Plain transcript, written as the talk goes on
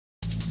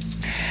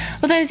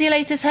Well, those are your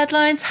latest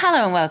headlines.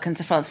 Hello and welcome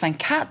to France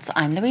 24.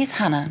 I'm Louise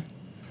Hannah.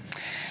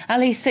 At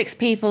least 6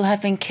 people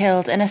have been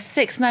killed in a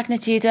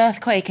 6-magnitude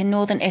earthquake in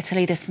northern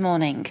Italy this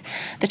morning.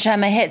 The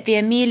tremor hit the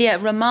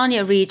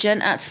Emilia-Romagna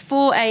region at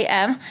 4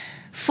 a.m.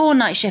 4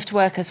 night shift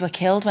workers were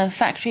killed when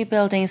factory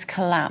buildings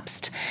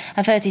collapsed.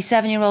 A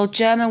 37-year-old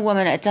German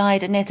woman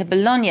died near to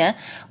Bologna,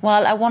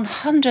 while a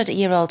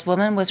 100-year-old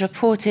woman was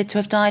reported to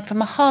have died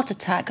from a heart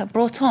attack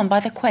brought on by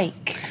the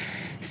quake.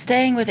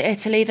 Staying with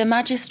Italy, the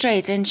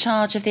magistrate in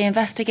charge of the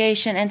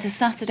investigation into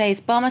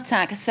Saturday's bomb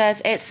attack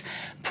says it's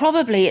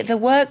probably the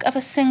work of a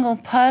single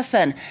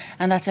person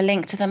and that a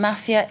link to the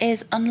mafia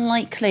is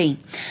unlikely.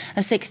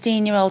 A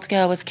 16-year-old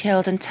girl was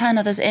killed and 10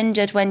 others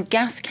injured when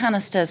gas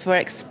canisters were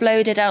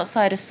exploded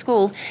outside a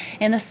school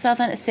in the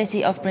southern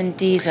city of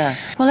Brindisi.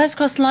 Well, let's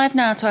cross live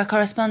now to our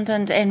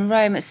correspondent in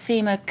Rome,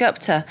 Seema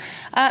Gupta.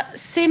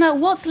 Seema,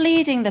 what's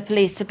leading the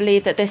police to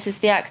believe that this is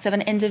the act of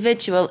an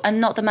individual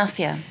and not the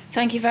mafia?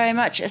 Thank you very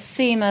much,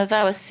 Seema.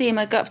 That was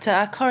Seema Gupta,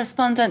 our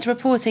correspondent,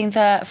 reporting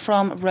there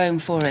from Rome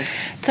for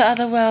us. To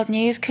other world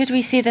news, could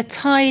we see the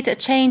tide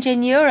change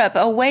in Europe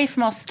away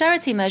from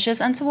austerity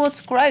measures and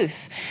towards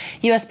growth?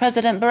 US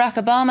President Barack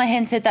Obama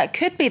hinted that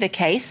could be the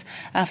case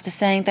after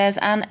saying there's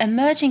an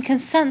emerging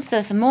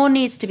consensus more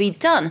needs to be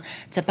done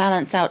to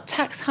balance out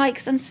tax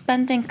hikes and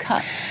spending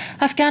cuts.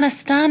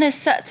 Afghanistan is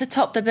set to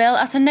top the bill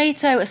at a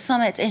NATO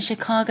summit in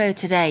Chicago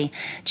today.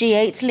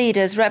 G8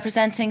 leaders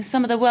representing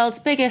some of the world's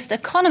biggest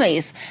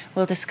economies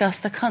will discuss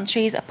the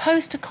country's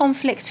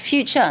post-conflict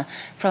future,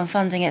 from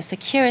funding its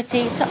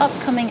security to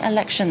upcoming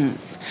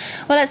elections.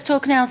 Well, let's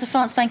talk now to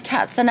France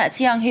 24's Annette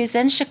Young, who's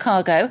in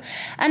Chicago.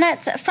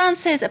 Annette,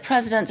 France's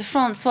President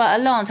François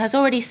Hollande has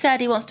already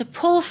said he wants to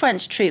pull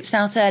French troops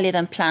out earlier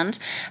than planned.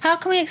 How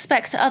can we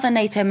expect other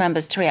NATO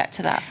members to react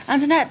to that?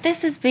 And Annette,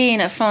 this has been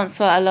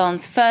François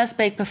Hollande's first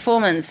big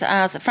performance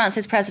as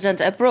France's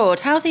president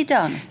abroad. How's he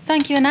done?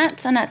 Thank you,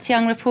 Annette. Annette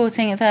Young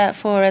reporting there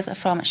for us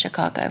from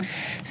Chicago.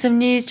 Some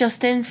news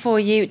just in for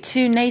you.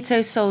 2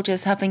 NATO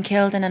soldiers have been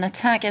killed in an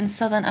attack in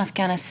southern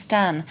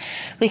Afghanistan.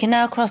 We can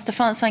now cross to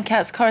France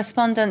 24's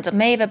correspondent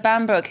Maeva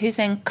Bambrooke, who's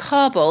in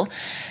Kabul.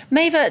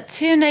 Maeva,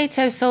 2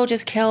 NATO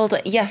soldiers killed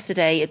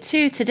yesterday,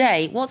 2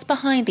 today. What's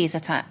behind these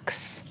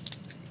attacks?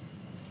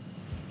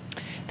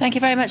 Thank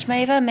you very much,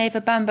 Maeva.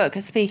 Maeva Bambrooke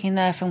is speaking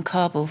there from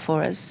Kabul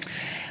for us.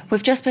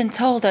 We've just been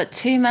told that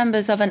 2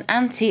 members of an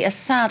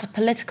anti-Assad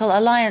political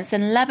alliance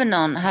in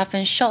Lebanon have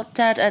been shot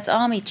dead at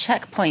army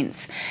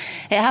checkpoints.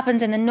 It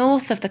happened in the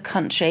north of the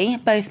country.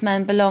 Both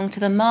men belong to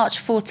the March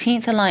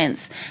 14th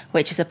alliance,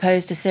 which is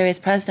opposed to Syria's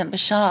President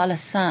Bashar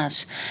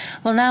al-Assad.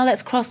 Well, now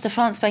let's cross to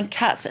France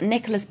 24's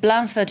Nicholas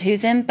Blanford,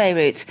 who's in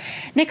Beirut.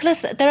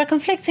 Nicholas, there are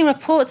conflicting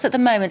reports at the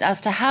moment as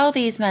to how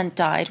these men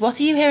died. What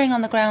are you hearing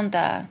on the ground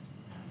there?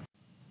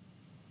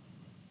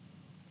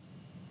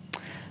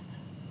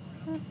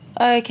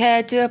 OK,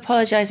 I do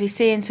apologise. We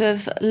seem to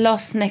have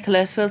lost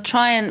Nicholas. We'll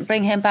try and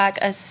bring him back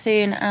as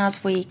soon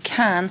as we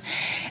can.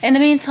 In the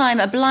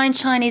meantime, a blind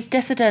Chinese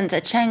dissident,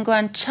 Chen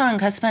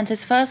Guangcheng, has spent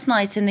his first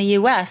night in the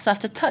US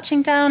after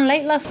touching down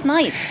late last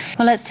night.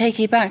 Well, let's take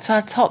you back to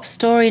our top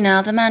story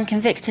now. The man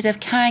convicted of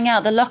carrying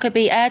out the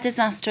Lockerbie air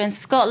disaster in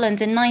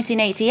Scotland in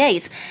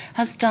 1988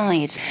 has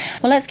died.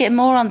 Well, let's get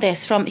more on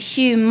this from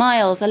Hugh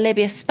Miles, a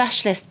Libya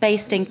specialist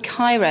based in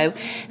Cairo.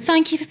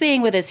 Thank you for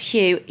being with us,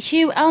 Hugh.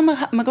 Hugh,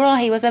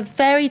 al-Megrahi was a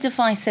very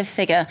divisive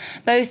figure,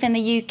 both in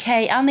the UK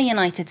and the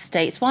United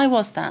States. Why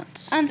was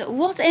that? And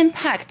what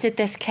impact did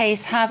this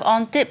case have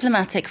on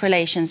diplomatic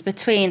relations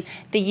between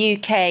the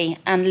UK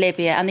and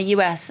Libya and the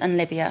US and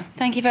Libya?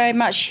 Thank you very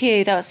much,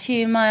 Hugh. That was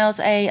Hugh Miles,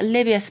 a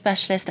Libya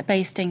specialist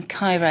based in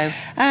Cairo.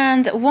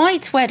 And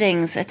white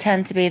weddings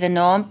tend to be the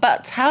norm,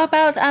 but how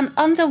about an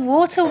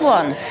underwater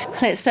one?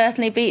 Well, it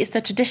certainly beats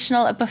the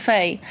traditional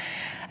buffet.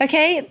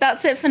 OK,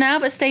 that's it for now,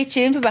 but stay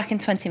tuned. We're back in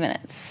 20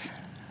 minutes.